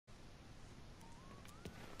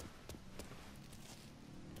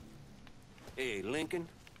Hey, Lincoln,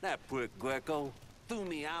 that prick Greco threw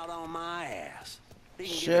me out on my ass. He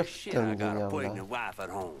can give a shit I got a pregnant wife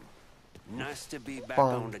at home. Nice to be back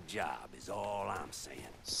on the job is all I'm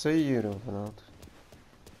saying. Säger du för något?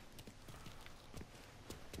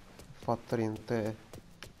 Fattar inte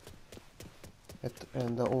ett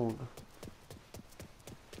enda ord.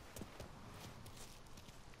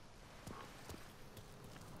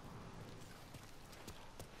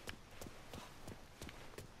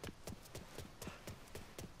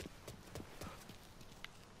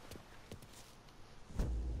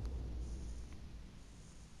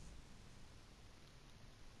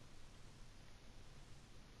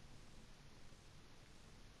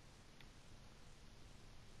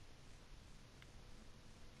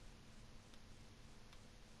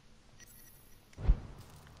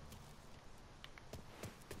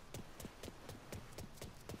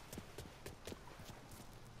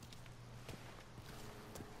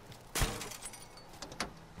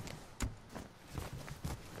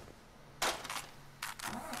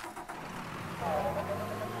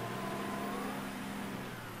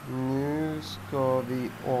 Nu ska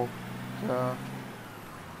vi åka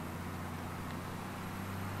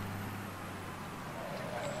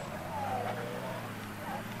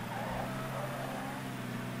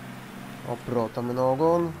och prata med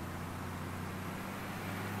någon.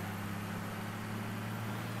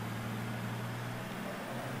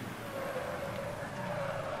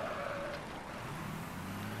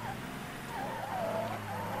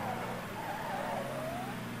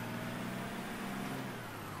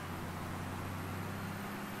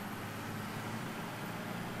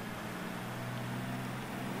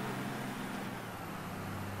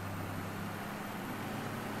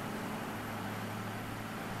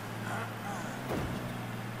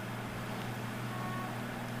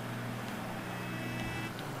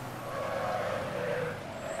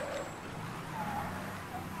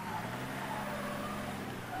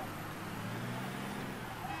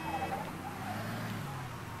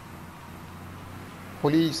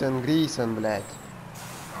 Polisen, grisen, blät.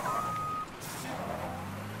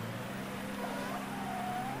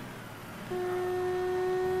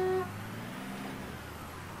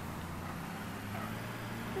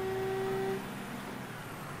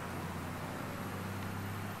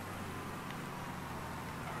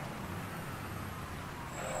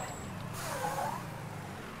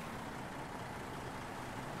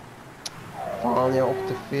 Fan, jag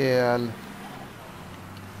åkte fel.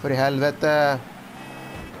 För i helvete.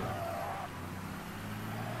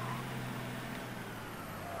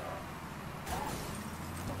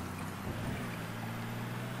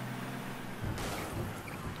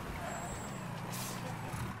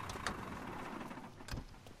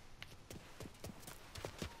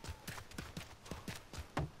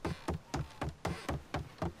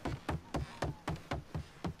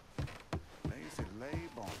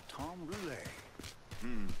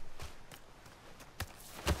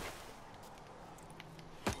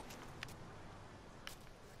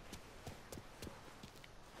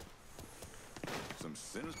 Some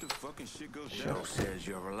sinister fucking shit goes down. Show says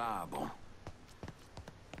you're reliable.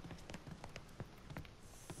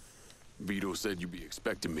 Vito said you'd be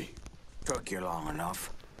expecting me. Took you long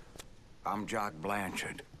enough. I'm Jock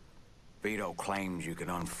Blanchard. Vito claims you can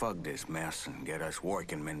unfug this mess and get us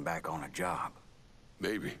working men back on a job.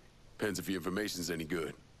 Maybe. Depends if the information's any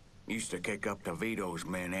good. Used to kick up to Vito's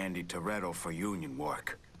men Andy Toretto for union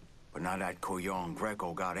work. But now that Couillon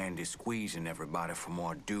Greco got Andy squeezing everybody for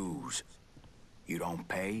more dues. You don't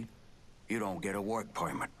pay, you don't get a work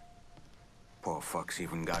permit. Poor fucks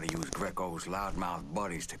even gotta use Greco's loudmouth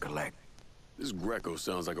buddies to collect. This Greco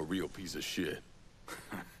sounds like a real piece of shit.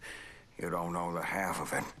 You don't know the half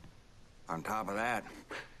of it. On top of that,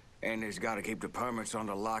 Andy's gotta keep the permits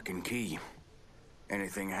under lock and key.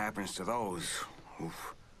 Anything happens to those,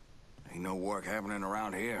 oof, ain't no work happening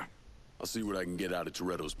around here. I'll see what I can get out of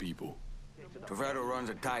Toretto's people. Toretto runs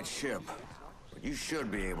a tight ship, but you should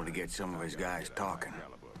be able to get some of his guys talking.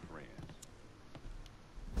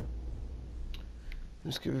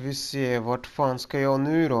 Nu ska vi se, vart fan ska jag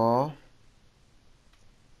nu då?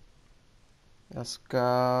 Jag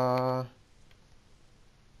ska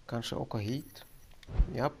kanske åka hit.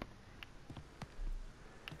 Japp.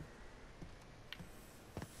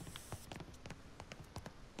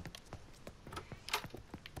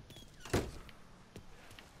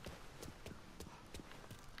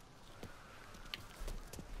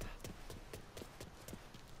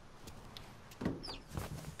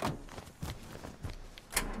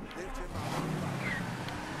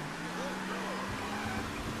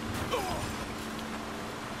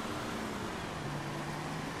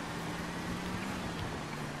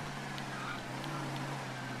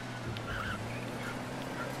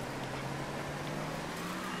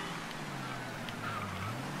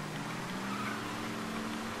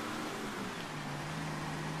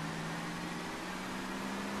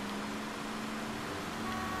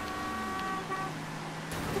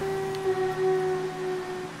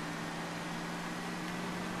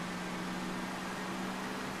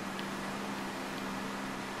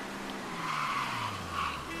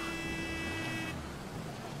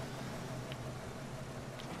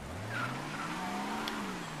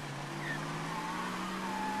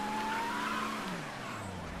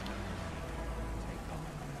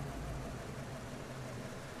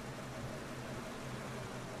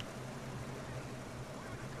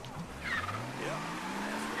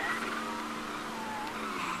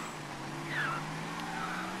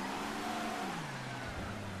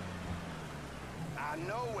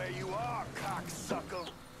 where you are, cocksucker.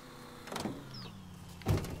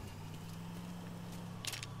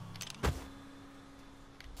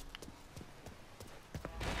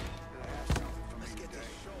 Let's get this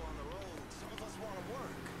show on the road. Some of us want to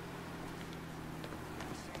work.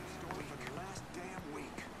 Same story for the last damn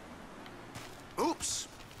week. Oops.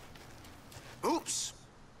 Oops.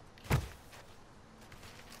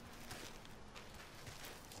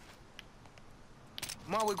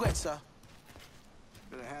 My regrets, sir.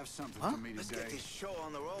 Better have something for me today. Let's get this show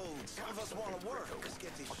on the road. Some of us want to work. Let's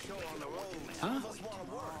get this show on the road. Some of us want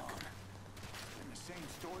to work. And the same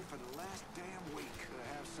story for the last damn week. Better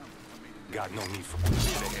have something for me today. Got no need for me.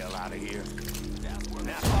 Get the hell out of here.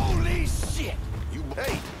 Now, holy shit!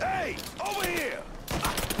 Hey, hey, over here!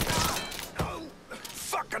 Oh,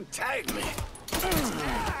 fucking tag me!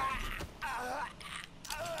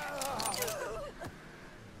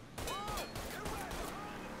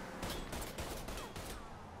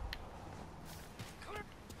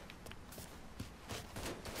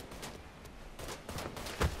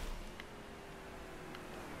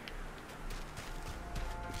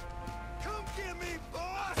 Come get me,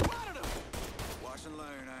 boss! Watch and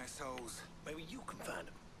learn, assholes. Maybe you can find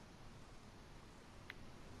him.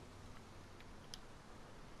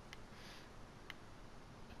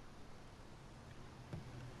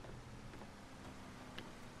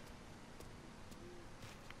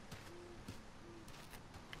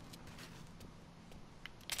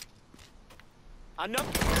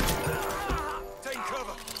 Take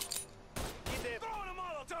cover! Get there! Throwing a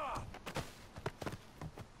Molotov!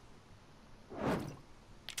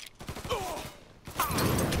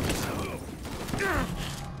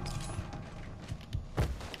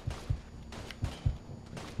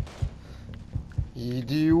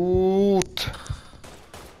 Idiot!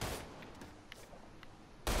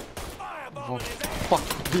 Vad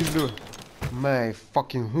fuck vill du? Mig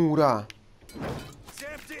fucking hora. It's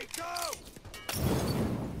empty, go!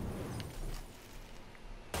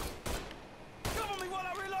 Cover me while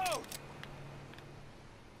I reload!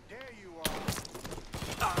 There you are.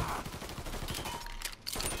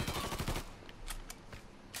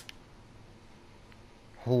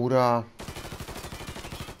 Hora.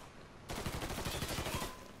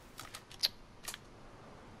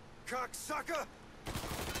 Cocksucker!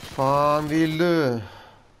 Fan vill du?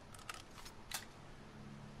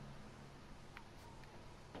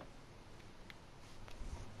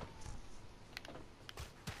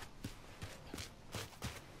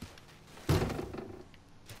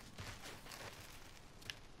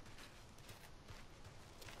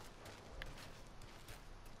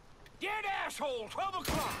 Dead asshole! 12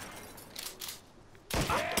 o'clock!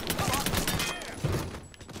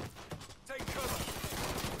 Take cover!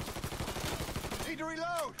 Need to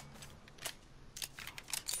reload!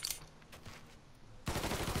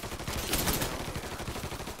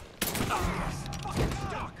 Fucking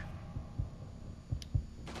stuck!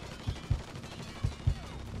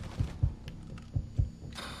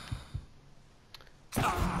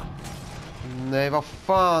 Nej, vad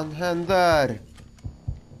fan händer?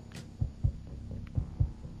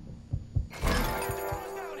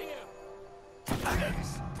 Down here! Got him!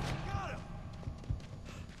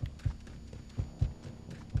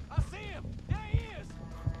 I see him! There he is!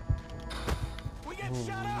 We get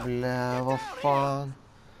shot up! Blä, vad fan?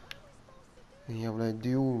 En jävla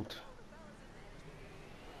idiot.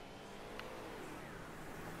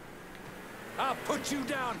 I'll put you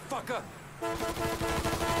down, fucker!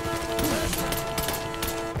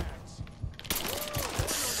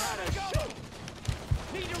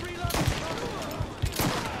 Need to reload!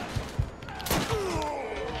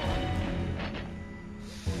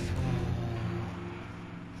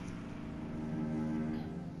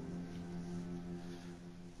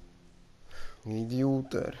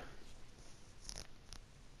 Idioter.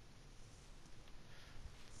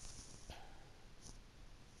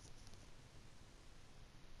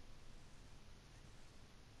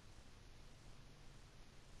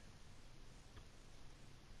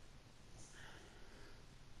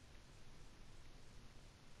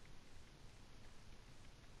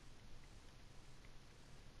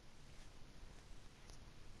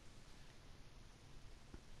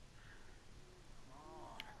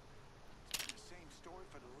 Same story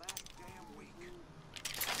for the last damn week.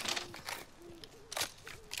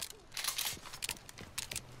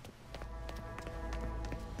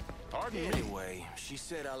 Pardon me. Anyway, she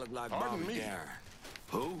said I look like Pardon Bobby me. Darin.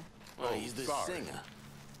 Who? Well, he's the sorry. singer.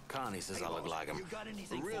 Connie says I look like him. You got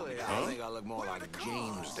anything Really, for me? I think I look more like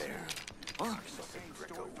James Darin. Huh? Same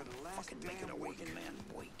story for the last damn week. Man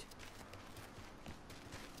wait.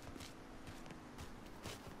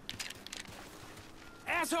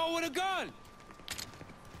 asshole with a gun!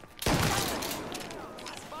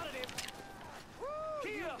 Spotted him.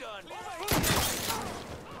 You done. Oh,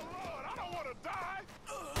 Lord, I don't want to die.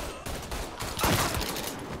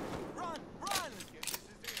 Run, run.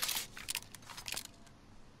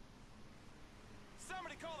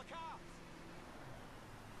 Somebody call the cops.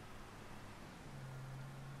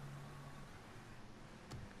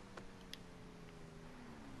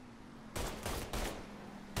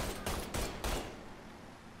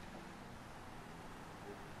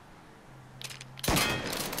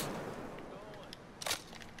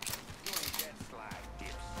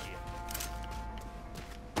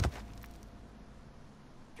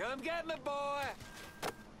 come get me, boy!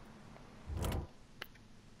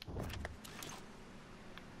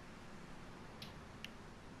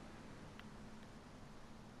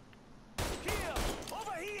 Here!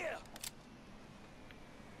 Over here!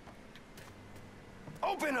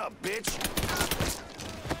 Open up, bitch!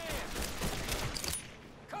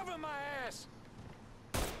 Cover my ass!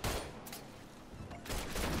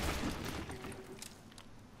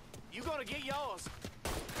 You gonna get yours.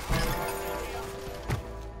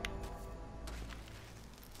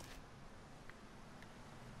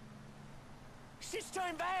 Shit's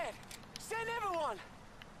turned bad. Send everyone.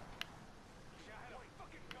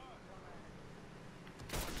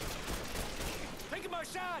 Taking my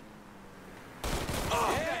shot!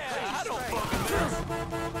 Oh, yeah, I don't fucking miss.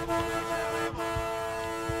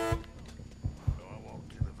 So I walked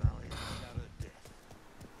to the valley of the shadow of death.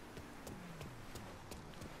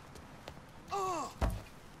 Oh!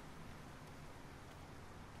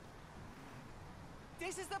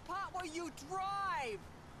 This is the part where you drive!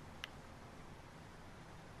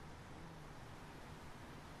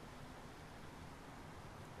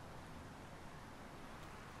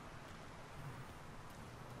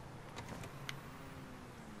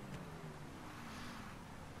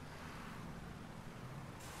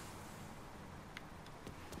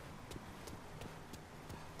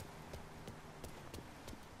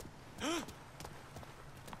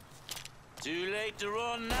 Too late to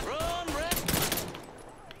run now. Run, Rick!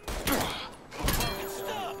 Fucking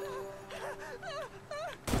stuck!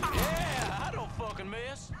 Yeah, I don't fucking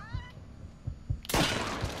miss.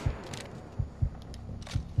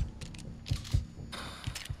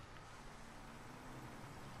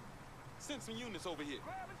 Send some units over here.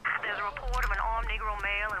 There's a report of an armed Negro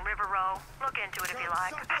male in River Row. Look into it if you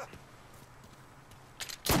like.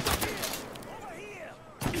 Over here!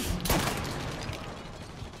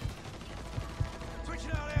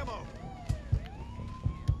 Switching out ammo.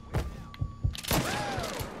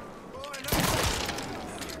 Boy, no.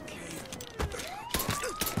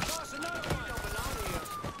 Toss another one. Don't belong here.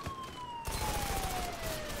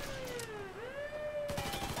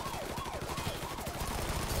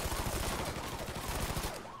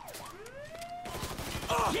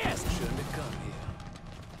 Yes! Shouldn't have come here.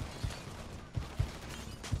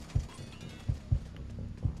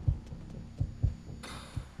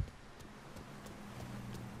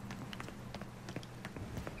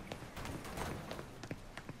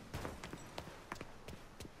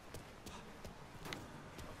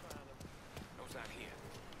 No sign here.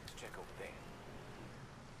 Let's check over there.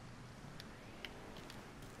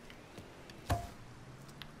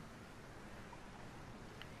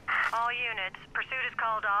 All units, pursuit is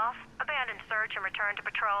called off. Abandon search and return to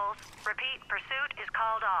patrols. Repeat, pursuit is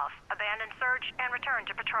called off. Abandon search and return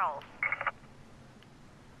to patrols.